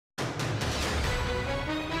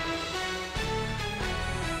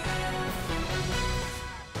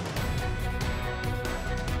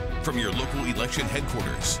From your local election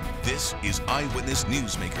headquarters, this is Eyewitness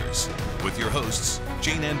Newsmakers with your hosts,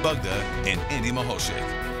 Jane Ann Bugda and Andy Mahalchik.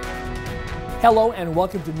 Hello and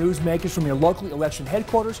welcome to Newsmakers from your local election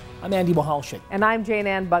headquarters. I'm Andy Mahalchik. And I'm Jane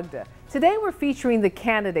Ann Bugda. Today we're featuring the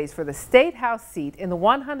candidates for the State House seat in the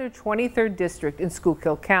 123rd District in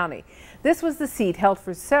Schuylkill County. This was the seat held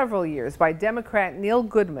for several years by Democrat Neil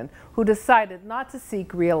Goodman, who decided not to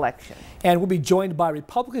seek re-election. And we'll be joined by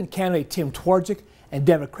Republican candidate Tim Twardzik and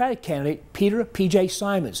Democratic candidate Peter P.J.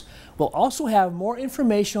 Simons. We'll also have more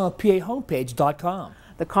information on PAHomepage.com.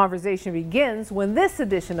 The conversation begins when this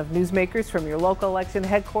edition of Newsmakers from your local election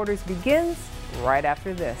headquarters begins right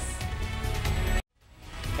after this.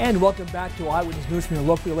 And welcome back to Eyewitness News from your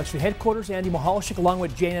local election headquarters. Andy Mahalchik along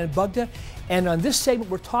with Jane Ann Bugda. And on this segment,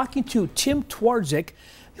 we're talking to Tim Twardzik,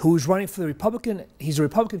 who's running for the Republican. He's a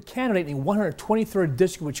Republican candidate in the 123rd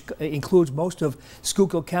District, which includes most of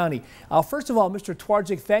Schuylkill County. First of all, Mr.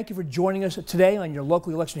 Twardzik, thank you for joining us today on your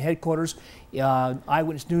local election headquarters,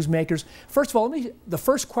 Eyewitness Newsmakers. First of all, the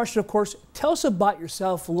first question, of course, tell us about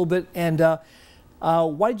yourself a little bit and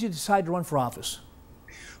why did you decide to run for office?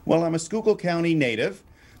 Well, I'm a Schuylkill County native.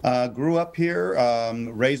 Grew up here,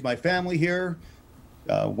 raised my family here,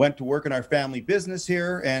 went to work in our family business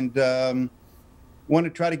here, and want to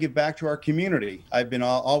try to give back to our community. I've been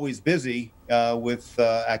always busy with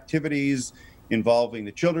activities involving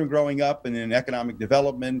the children growing up and in economic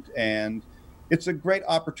development, and it's a great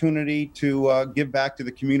opportunity to give back to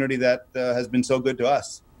the community that has been so good to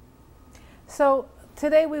us. So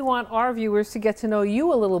today we want our viewers to get to know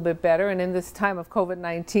you a little bit better, and in this time of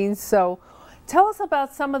COVID-19, so tell us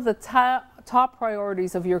about some of the top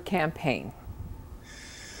priorities of your campaign.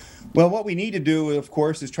 Well, what we need to do, of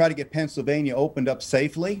course, is try to get Pennsylvania opened up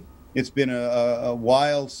safely. It's been a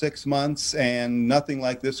wild 6 months and nothing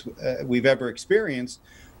like this we've ever experienced.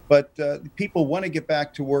 But people want to get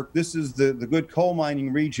back to work. This is the good coal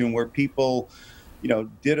mining region where people,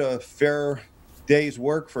 did a fair day's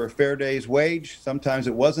work for a fair day's wage. Sometimes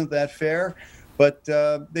it wasn't that fair, but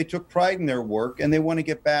they took pride in their work and they want to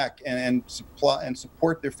get back and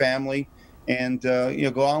support their family and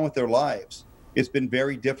go on with their lives. It's been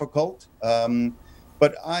very difficult,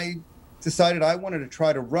 but I decided I wanted to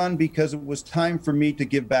try to run because it was time for me to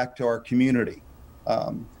give back to our community.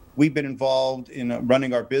 We've been involved in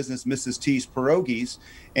running our business, Mrs. T's Pierogies,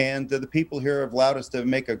 and the people here have allowed us to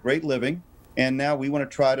make a great living. And now we want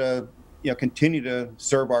to try to continue to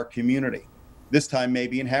serve our community, this time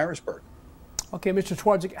maybe in Harrisburg. Okay, Mr.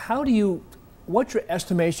 Twardzik, what's your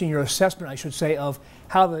estimation, your assessment, I should say, of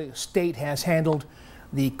how the state has handled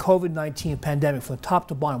the COVID-19 pandemic from top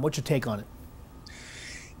to bottom? What's your take on it?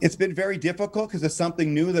 It's been very difficult because it's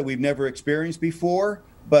something new that we've never experienced before,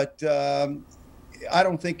 but I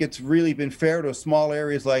don't think it's really been fair to small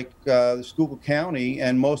areas like Schuylkill County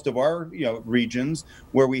and most of our regions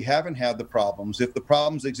where we haven't had the problems. If the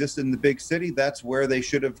problems existed in the big city, that's where they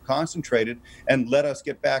should have concentrated and let us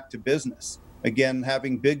get back to business. Again,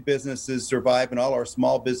 having big businesses survive and all our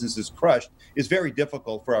small businesses crushed is very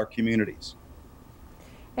difficult for our communities.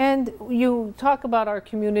 And you talk about our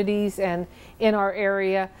communities and in our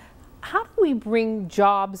area. How do we bring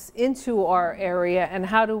jobs into our area and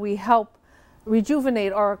how do we help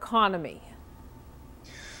rejuvenate our economy?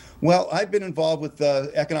 Well, I've been involved with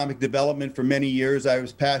economic development for many years. I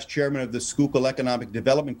was past chairman of the Schuylkill Economic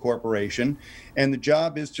Development Corporation, and the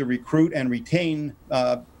job is to recruit and retain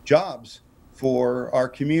jobs for our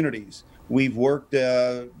communities. We've worked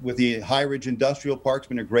with the High Ridge Industrial Park. It's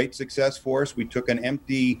been a great success for us. We took an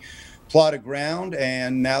empty plot of ground,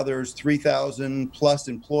 and now there's 3,000 plus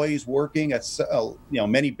employees working at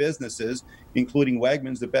many businesses, including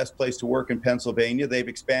Wegmans, the best place to work in Pennsylvania. They've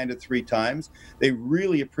expanded 3 times. They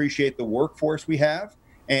really appreciate the workforce we have,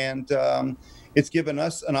 and it's given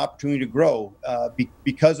us an opportunity to grow.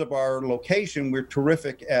 Because of our location, we're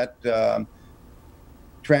terrific at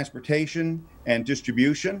transportation and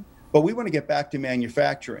distribution. But we want to get back to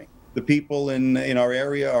manufacturing. The people in our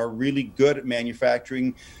area are really good at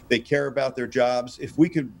manufacturing. They care about their jobs. If we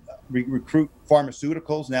could recruit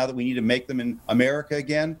pharmaceuticals now that we need to make them in America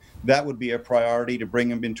again, that would be a priority to bring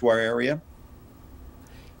them into our area.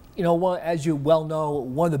 As you well know,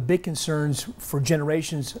 one of the big concerns for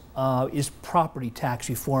generations is property tax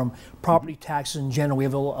reform, property taxes in general. We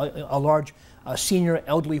have a large senior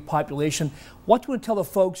elderly population. What do you want to tell the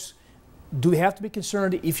folks? Do we have to be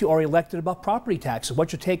concerned if you are elected about property taxes?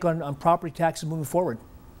 What's your take on property taxes moving forward?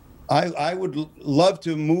 I would love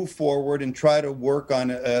to move forward and try to work on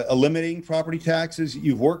eliminating property taxes.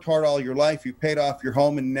 You've worked hard all your life, you've paid off your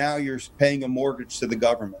home, and now you're paying a mortgage to the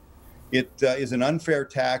government. It is an unfair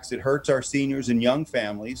tax. It hurts our seniors and young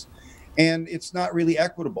families. and it's not really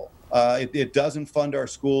equitable. It doesn't fund our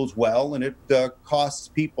schools well, and it costs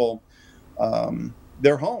people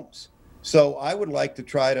their homes. So I would like to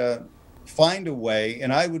try to find a way,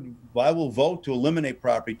 and I will vote to eliminate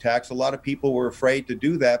property tax. A lot of people were afraid to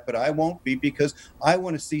do that, but I won't be, because I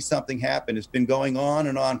want to see something happen. It's been going on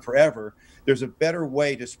and on forever. There's a better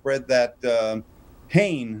way to spread that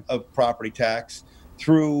pain of property tax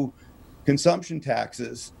through consumption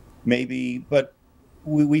taxes, maybe, but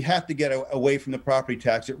we have to get away from the property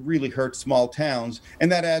tax. It really hurts small towns,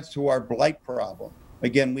 and that adds to our blight problem.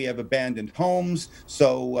 Again, we have abandoned homes,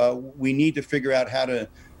 so we need to figure out how to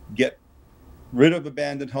get rid of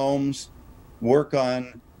abandoned homes, work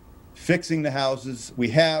on fixing the houses we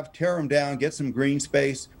have, tear them down, get some green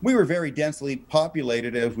space. We were very densely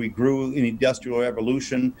populated as we grew in the Industrial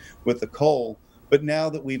Revolution with the coal. But now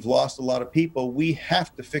that we've lost a lot of people, we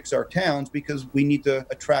have to fix our towns because we need to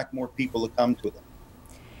attract more people to come to them.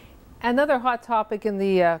 Another hot topic in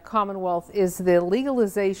the Commonwealth is the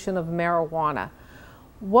legalization of marijuana.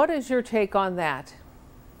 What is your take on that?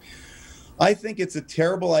 I think it's a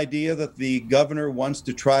terrible idea that the governor wants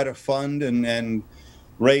to try to fund and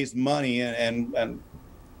raise money and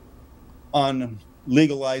on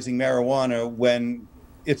legalizing marijuana when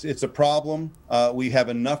it's a problem. We have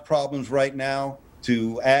enough problems right now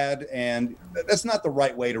to add, and that's not the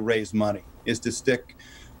right way to raise money, is to stick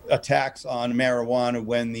a tax on marijuana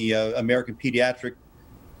when the American Pediatric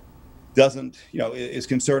is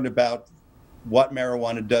concerned about what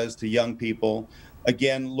marijuana does to young people.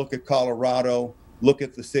 Again, look at Colorado, look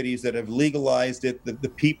at the cities that have legalized it. The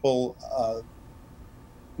people,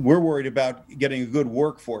 we're worried about getting a good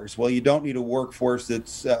workforce. Well, you don't need a workforce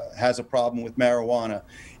that has a problem with marijuana.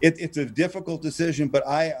 It's a difficult decision, but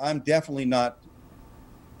I'm definitely not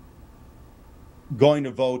going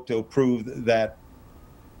to vote to approve that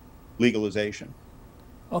legalization.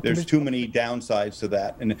 Okay. There's too many downsides to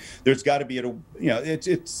that, and there's got to be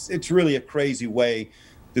it's really a crazy way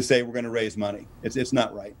to say we're going to raise money. It's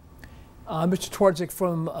not right. Mr. Twardzik,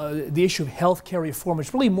 from the issue of health care reform,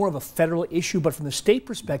 it's really more of a federal issue, but from the state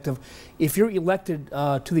perspective, if you're elected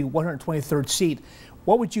to the 123rd seat,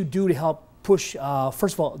 what would you do to help push,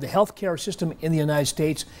 first of all, the health care system in the United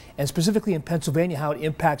States, and specifically in Pennsylvania, how it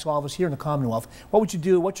impacts all of us here in the Commonwealth? What would you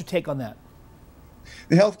do? What's your take on that?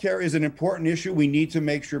 The health care is an important issue. We need to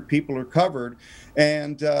make sure people are covered.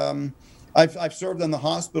 And I've served on the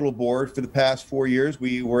hospital board for the past 4 years.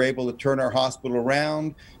 We were able to turn our hospital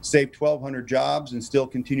around, save 1,200 jobs, and still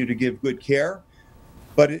continue to give good care.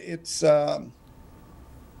 But it's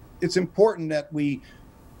important that we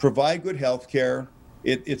provide good health care.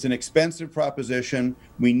 It's an expensive proposition.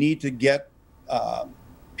 We need to get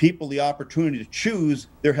people the opportunity to choose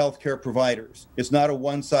their healthcare providers. It's not a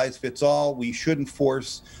one-size-fits-all. We shouldn't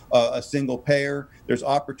force a single payer. There's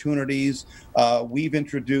opportunities. We've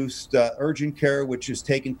introduced urgent care, which is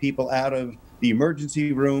taking people out of the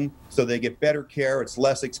emergency room so they get better care. It's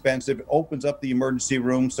less expensive. It opens up the emergency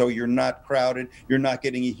room so you're not crowded. You're not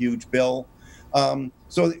getting a huge bill.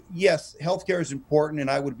 So yes, healthcare is important, and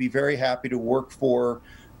I would be very happy to work for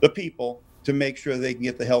the people to make sure they can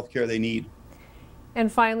get the healthcare they need. And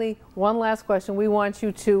finally, one last question. We want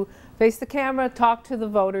you to face the camera, talk to the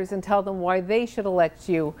voters, and tell them why they should elect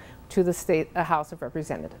you to the State House of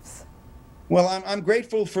Representatives. Well, I'm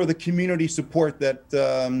grateful for the community support that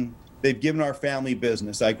they've given our family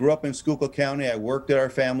business. I grew up in Schuylkill County. I worked at our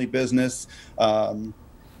family business.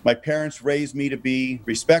 My parents raised me to be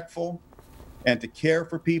respectful and to care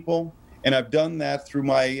for people, and I've done that through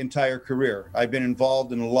my entire career. I've been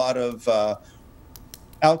involved in a lot of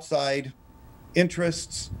outside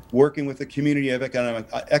interests, working with the community of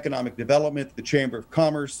economic development, the Chamber of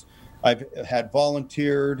Commerce. I've had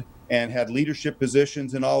volunteered and had leadership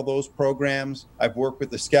positions in all those programs. I've worked with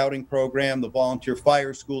the scouting program, the volunteer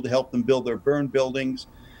fire school to help them build their burn buildings.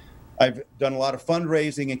 I've done a lot of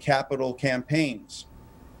fundraising and capital campaigns.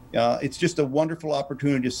 It's just a wonderful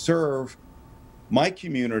opportunity to serve my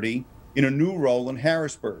community in a new role in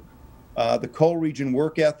Harrisburg. The coal region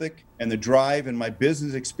work ethic and the drive and my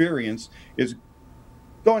business experience is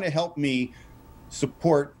going to help me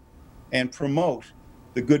support and promote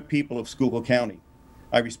the good people of Schuylkill County.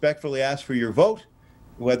 I respectfully ask for your vote,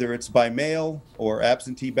 whether it's by mail or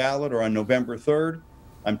absentee ballot or on November 3rd.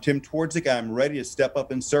 I'm Tim Twardzik. I'm ready to step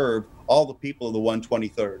up and serve all the people of the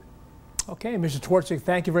 123rd. Okay, Mr. Twardzik,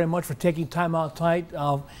 thank you very much for taking time out tonight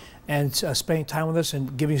and spending time with us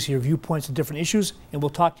and giving us your viewpoints on different issues. And we'll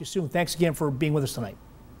talk to you soon. Thanks again for being with us tonight.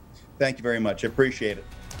 Thank you very much. I appreciate it.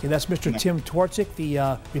 Okay, that's Mr. Tim Twardzik,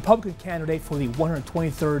 the Republican candidate for the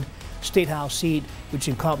 123rd State House seat, which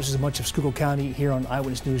encompasses much of Schuylkill County, here on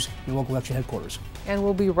Eyewitness News, your local election headquarters. And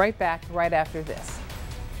we'll be right back right after this.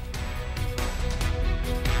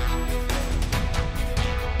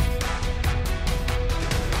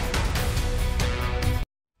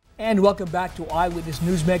 And welcome back to Eyewitness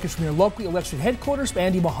Newsmakers from your local election headquarters. I'm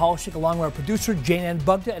Andy Mahalchik, along with our producer, Jane Ann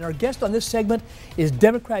Bugda. And our guest on this segment is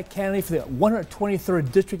Democratic candidate for the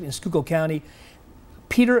 123rd District in Schuylkill County,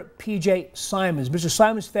 Peter P.J. Simons. Mr.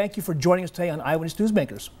 Simons, thank you for joining us today on Eyewitness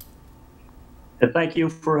Newsmakers. And thank you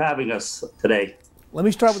for having us today. Let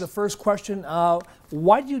me start with the first question.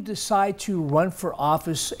 Why did you decide to run for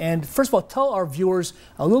office? And first of all, tell our viewers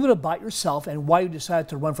a little bit about yourself and why you decided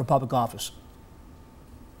to run for public office.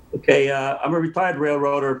 Okay, I'm a retired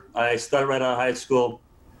railroader. I started right out of high school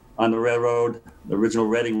on the railroad, the original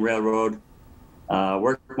Reading Railroad.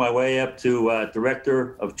 Worked my way up to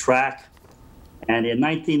director of track. And in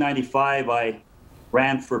 1995, I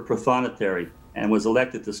ran for Prothonotary and was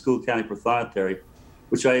elected to Schuylkill County Prothonotary,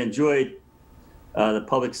 which I enjoyed, the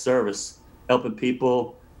public service, helping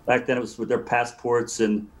people. Back then it was with their passports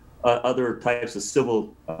and other types of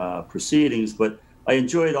civil proceedings, but I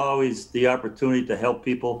enjoyed always the opportunity to help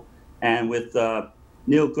people. And with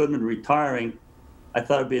Neil Goodman retiring, I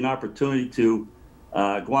thought it'd be an opportunity to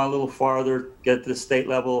go on a little farther, get to the state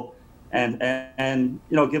level, and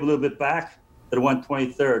you know, give a little bit back to the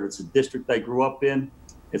 123rd. It's a district I grew up in.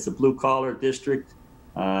 It's a blue collar district.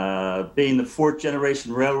 Being the fourth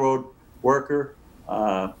generation railroad worker,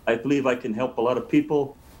 I believe I can help a lot of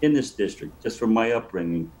people in this district just from my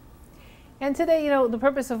upbringing. And today, you know, the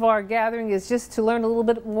purpose of our gathering is just to learn a little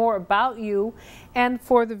bit more about you and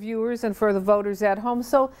for the viewers and for the voters at home.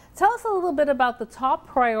 So tell us a little bit about the top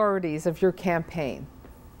priorities of your campaign.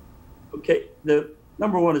 Okay, the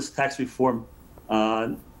number one is tax reform,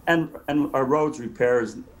 and our roads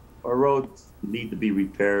repairs. Our roads need to be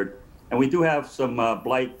repaired, and we do have some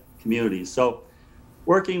blight communities. So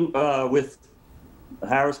working with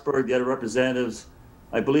Harrisburg, the other representatives,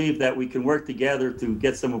 I believe that we can work together to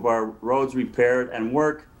get some of our roads repaired and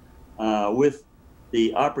work with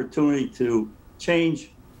the opportunity to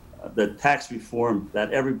change the tax reform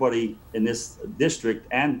that everybody in this district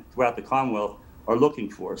and throughout the Commonwealth are looking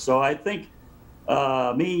for. So I think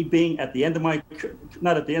me being at the end of my,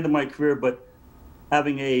 not at the end of my career, but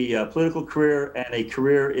having a political career and a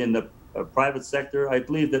career in the private sector, I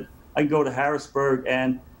believe that I can go to Harrisburg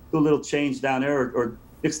and do a little change down there or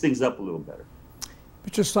fix things up a little better.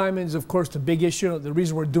 Mr. Simons, of course, the big issue, the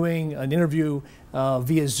reason we're doing an interview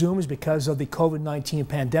via Zoom is because of the COVID-19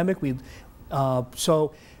 pandemic.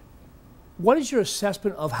 So what is your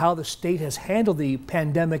assessment of how the state has handled the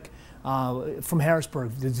pandemic from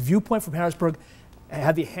Harrisburg? The viewpoint from Harrisburg,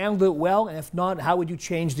 have you handled it well? And if not, how would you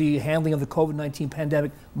change the handling of the COVID-19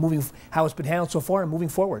 pandemic, how it's been handled so far and moving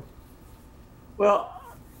forward? Well,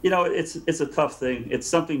 you know, it's a tough thing. It's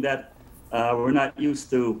something that we're not used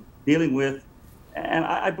to dealing with. And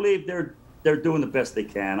I believe they're doing the best they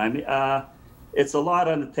can. I mean, it's a lot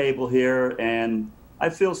on the table here, and I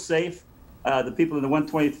feel safe. The people in the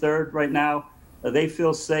 123rd right now, they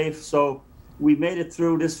feel safe. So we made it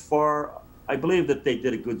through this far. I believe that they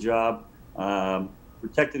did a good job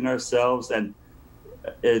protecting ourselves and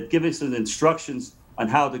giving some instructions on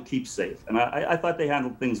how to keep safe. And I thought they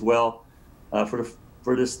handled things well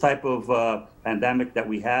for this type of pandemic that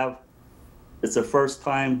we have. It's a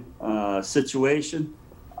first-time situation.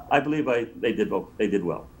 I believe they did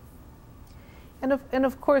well. And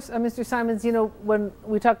of course, Mr. Simons, you know, when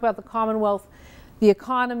we talk about the Commonwealth, the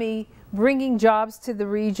economy, bringing jobs to the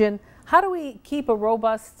region, how do we keep a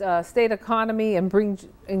robust state economy and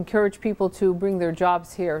encourage people to bring their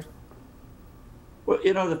jobs here? Well,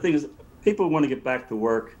 you know, the thing is, people want to get back to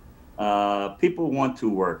work. People want to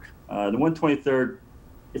work. The 123rd,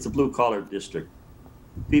 it's a blue-collar district.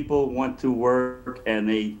 People want to work and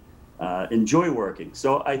they enjoy working.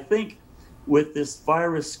 So I think with this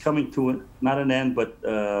virus coming to not an end,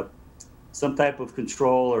 but some type of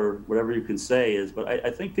control or whatever you can say is, but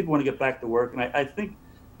I think people want to get back to work. And I think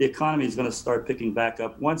the economy is going to start picking back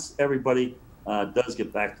up once everybody does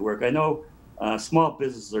get back to work. I know small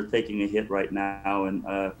businesses are taking a hit right now. And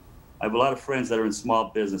I have a lot of friends that are in small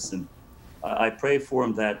business, and I pray for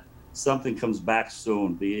them that something comes back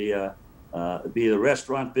soon. Be the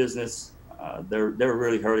restaurant business, they're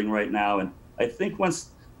really hurting right now. And I think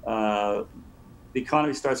once the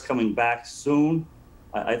economy starts coming back soon,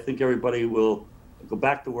 I think everybody will go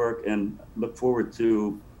back to work and look forward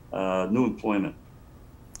to new employment.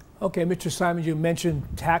 Okay, Mr. Simons, you mentioned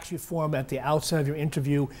tax reform at the outset of your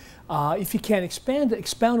interview. If you can expound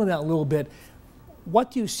on that a little bit,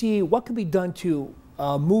 what do you see, what can be done to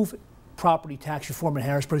move property tax reform in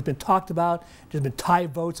Harrisburg? It's been talked about. There's been tie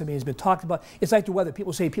votes. I mean, it's been talked about. It's like the weather.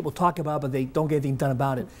 People say people talk about it, but they don't get anything done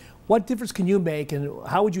about it. What difference can you make, and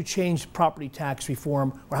how would you change property tax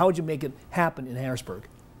reform, or how would you make it happen in Harrisburg?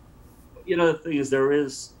 You know, the thing is, there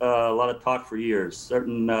is a lot of talk for years.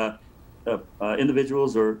 Certain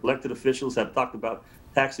individuals or elected officials have talked about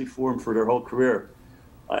tax reform for their whole career.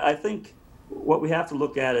 I think what we have to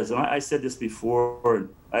look at is, and I said this before, and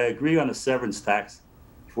I agree on the severance tax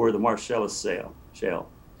for the Marcellus shale.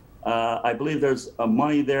 I believe there's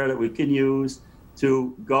money there that we can use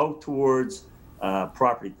to go towards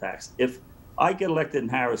property tax. If I get elected in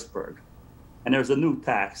Harrisburg and there's a new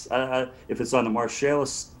tax, if it's on the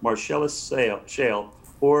Marcellus shale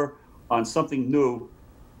or on something new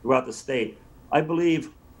throughout the state, I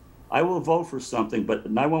believe I will vote for something, but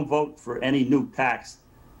I won't vote for any new tax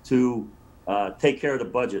to take care of the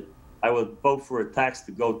budget. I would vote for a tax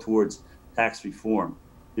to go towards tax reform.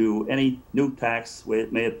 Any new tax,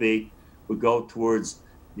 may it be, would go towards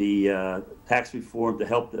the tax reform to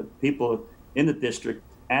help the people in the district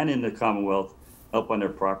and in the Commonwealth help on their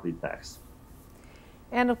property tax.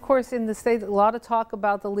 And of course, in the state, a lot of talk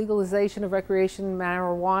about the legalization of recreational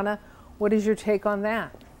marijuana. What is your take on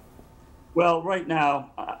that? Well, right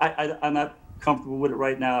now, I'm not comfortable with it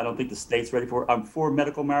right now. I don't think the state's ready for it. I'm for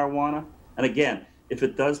medical marijuana. And again, if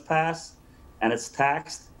it does pass and it's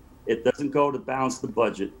taxed, it doesn't go to balance the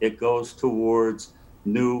budget. It goes towards a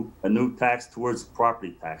new tax towards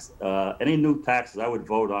property tax. Any new taxes I would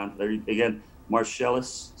vote on, again,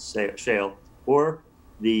 Marcellus shale or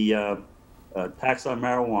the tax on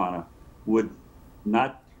marijuana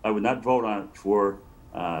I would not vote on it for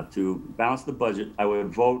to balance the budget. I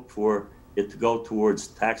would vote for it to go towards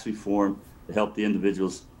tax reform to help the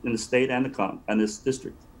individuals in the state and this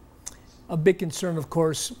district. A big concern, of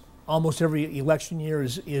course, almost every election year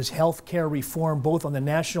is health care reform, both on the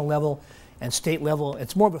national level and state level.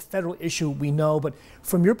 It's more of a federal issue, we know, but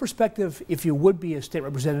from your perspective, if you would be a state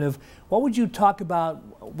representative, what would you talk about,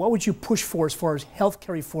 what would you push for as far as health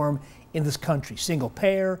care reform in this country? Single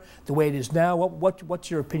payer, the way it is now? What's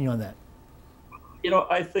your opinion on that? You know,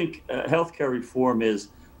 I think health care reform is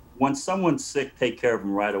when someone's sick, take care of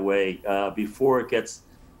them right away before it gets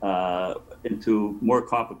into more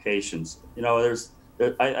complications. You know,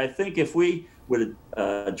 I think if we would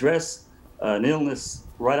address an illness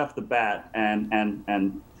right off the bat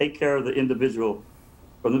and take care of the individual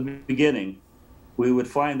from the beginning, we would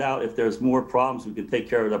find out if there's more problems, we can take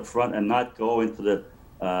care of it up front and not go into the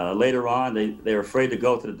later on. They're afraid to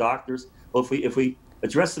go to the doctors. Well, if we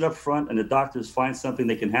address it up front and the doctors find something,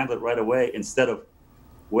 they can handle it right away instead of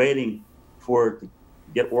waiting for it to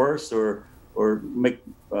get worse or make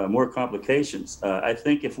more complications. I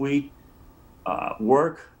think if we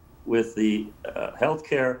work with the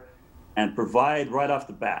healthcare and provide right off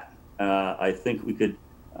the bat, I think we could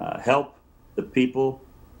help the people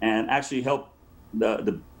and actually help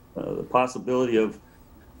the possibility of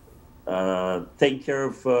taking care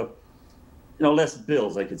of less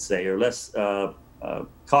bills, I could say, or less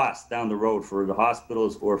costs down the road for the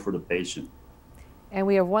hospitals or for the patient. And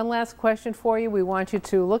we have one last question for you. We want you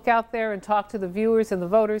to look out there and talk to the viewers and the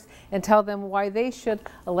voters and tell them why they should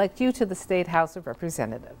elect you to the State House of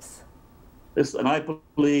Representatives. And I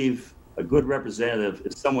believe a good representative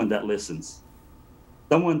is someone that listens.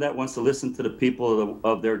 Someone that wants to listen to the people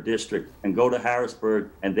of their district and go to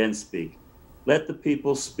Harrisburg and then speak. Let the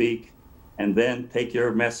people speak and then take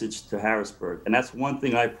your message to Harrisburg. And that's one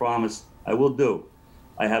thing I promise I will do.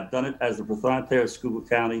 I have done it as the Prothonotary of Schuylkill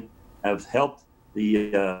County. I've helped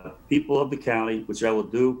the people of the county, which I will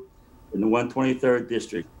do in the 123rd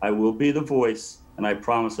district. I will be the voice, and I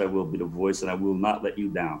promise I will be the voice, and I will not let you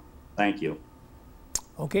down. Thank you.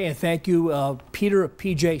 Okay, and thank you, Peter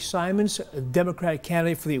P.J. Simons, a Democratic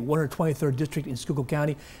candidate for the 123rd district in Schuylkill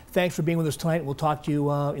County. Thanks for being with us tonight. We'll talk to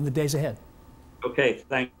you in the days ahead. Okay,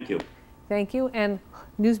 thank you. Thank you, and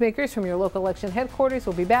newsmakers from your local election headquarters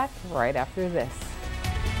will be back right after this.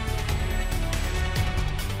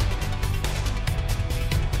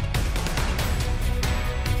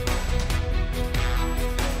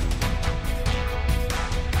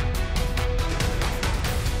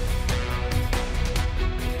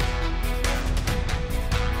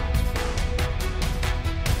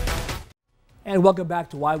 And welcome back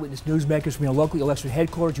to Eyewitness Newsmakers from your local election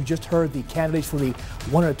headquarters. You just heard the candidates for the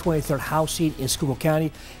 123rd House seat in Schuylkill County.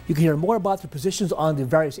 You can hear more about their positions on the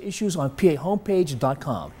various issues on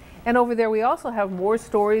PAHomepage.com. And over there, we also have more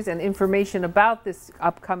stories and information about this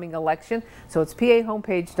upcoming election. So it's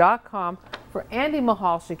pahomepage.com. For Andy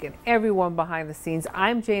Michalczyk and everyone behind the scenes,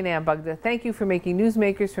 I'm Jane Ann Bugda. Thank you for making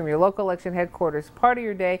Newsmakers from your local election headquarters part of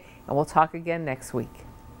your day, and we'll talk again next week.